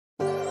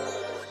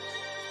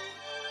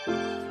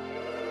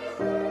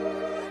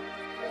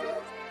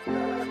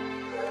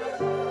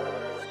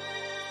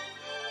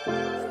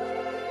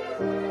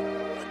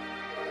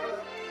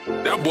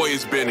That boy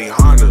is Benny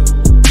Hanna.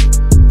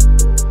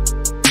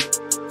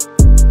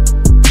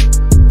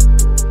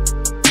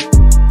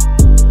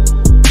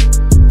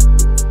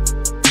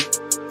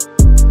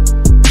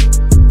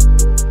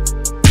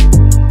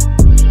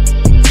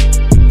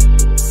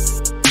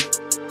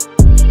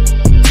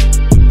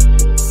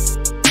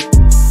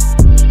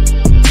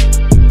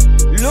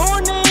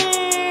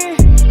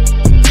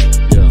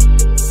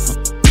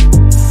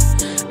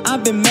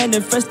 I've been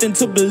manifesting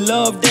to be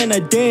loved and I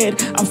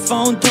did. I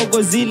found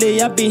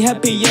Togozile, I've been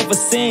happy ever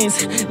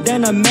since.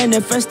 Then I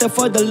manifested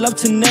for the love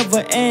to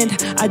never end.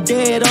 I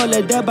did all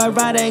of that by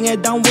writing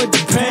it down with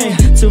the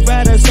pen. To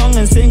write a song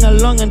and sing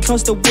along and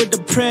trust it with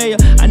the prayer.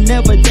 I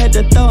never dared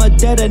the thought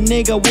that a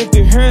nigga would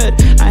be hurt.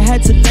 I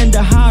had to learn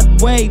the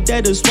hard way,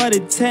 that is what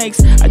it takes.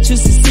 I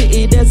choose to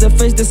see it as a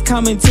phase that's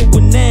coming to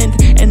an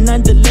end. And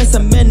nonetheless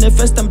I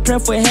manifest and pray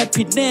for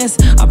happiness.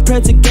 I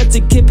pray to get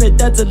to keep it,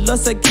 that's a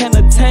loss I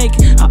cannot take.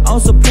 I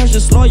also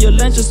precious,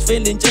 loyal, and just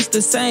feeling just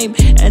the same.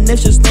 And if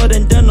she's not,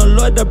 then oh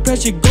Lord, the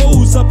pressure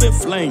goes up in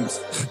flames.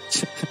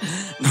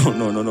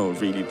 No,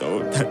 really though,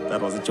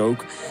 that was a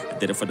joke. I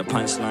did it for the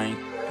punchline.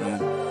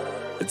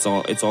 It's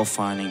all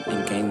fine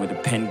and game with a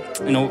pen.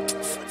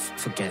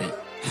 Forget it.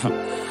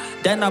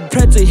 Then I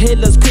pray to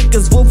heal as quick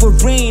as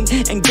Wolverine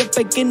and get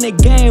back in the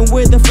game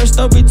with the first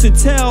story to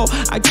tell.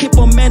 I keep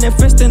on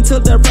manifesting till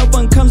the right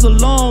one comes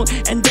along,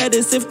 and that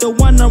is if the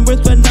one I'm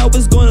with right now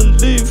is gonna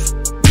leave.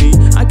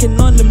 I can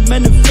only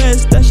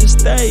manifest that she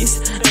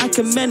stays. I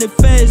can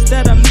manifest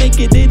that I make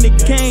it in the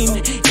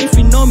game. If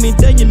you know me,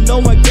 then you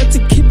know I get to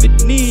keep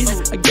it neat.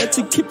 I get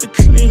to keep it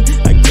clean.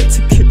 I get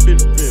to keep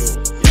it real.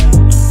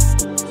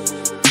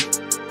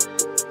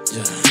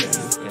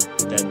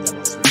 That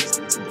was next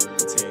to the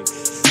take.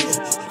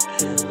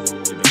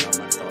 Living on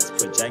my thoughts,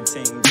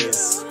 projecting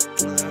this.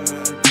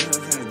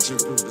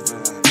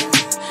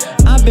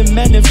 I've been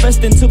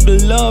manifesting to be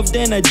loved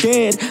and I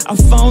did. I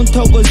found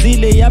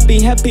Togozile, I've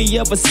been happy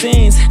ever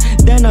since.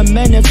 Then I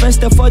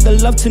manifested for the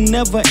love to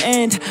never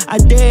end. I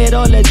did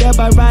all of that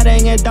by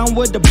writing it down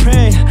with the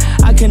prayer.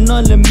 I can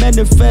only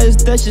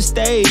manifest that she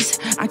stays.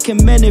 I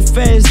can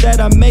manifest that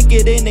I make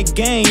it in the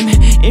game.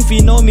 If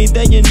you know me,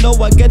 then you know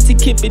I get to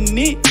keep it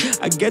neat.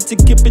 I get to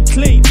keep it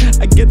clean.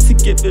 I get to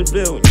keep it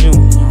real.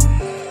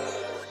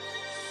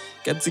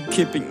 Get to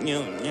keep it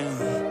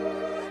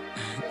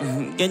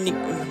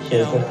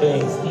Here's the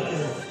thing,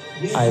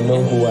 I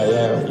know who I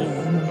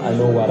am, I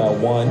know what I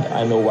want,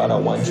 I know what I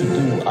want to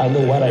do, I know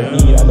what I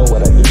need, I know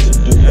what I need to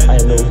do, I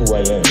know who I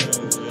am,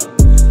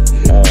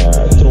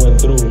 through and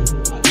through.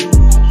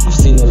 I've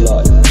seen a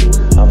lot,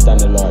 I've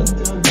done a lot,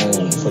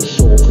 and for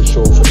sure, for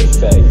the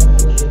fact,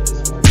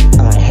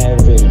 I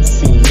haven't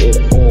seen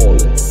it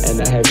all, and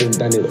I haven't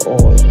done it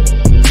all,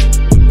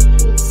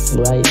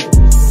 right?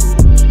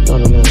 No,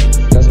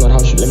 that's not how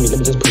let me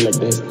just put it like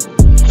this.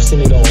 I've seen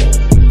it all.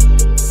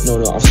 No,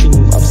 I've seen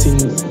I've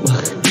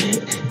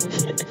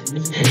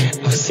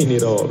seen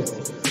it all,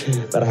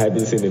 but I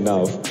haven't seen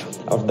enough.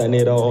 I've done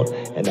it all,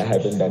 and I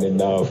haven't done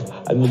enough.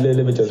 I mean,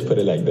 let me just put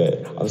it like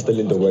that. I'm still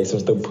in the works, I'm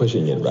still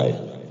pushing it, right?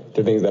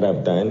 The things that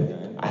I've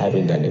done, I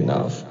haven't done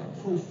enough.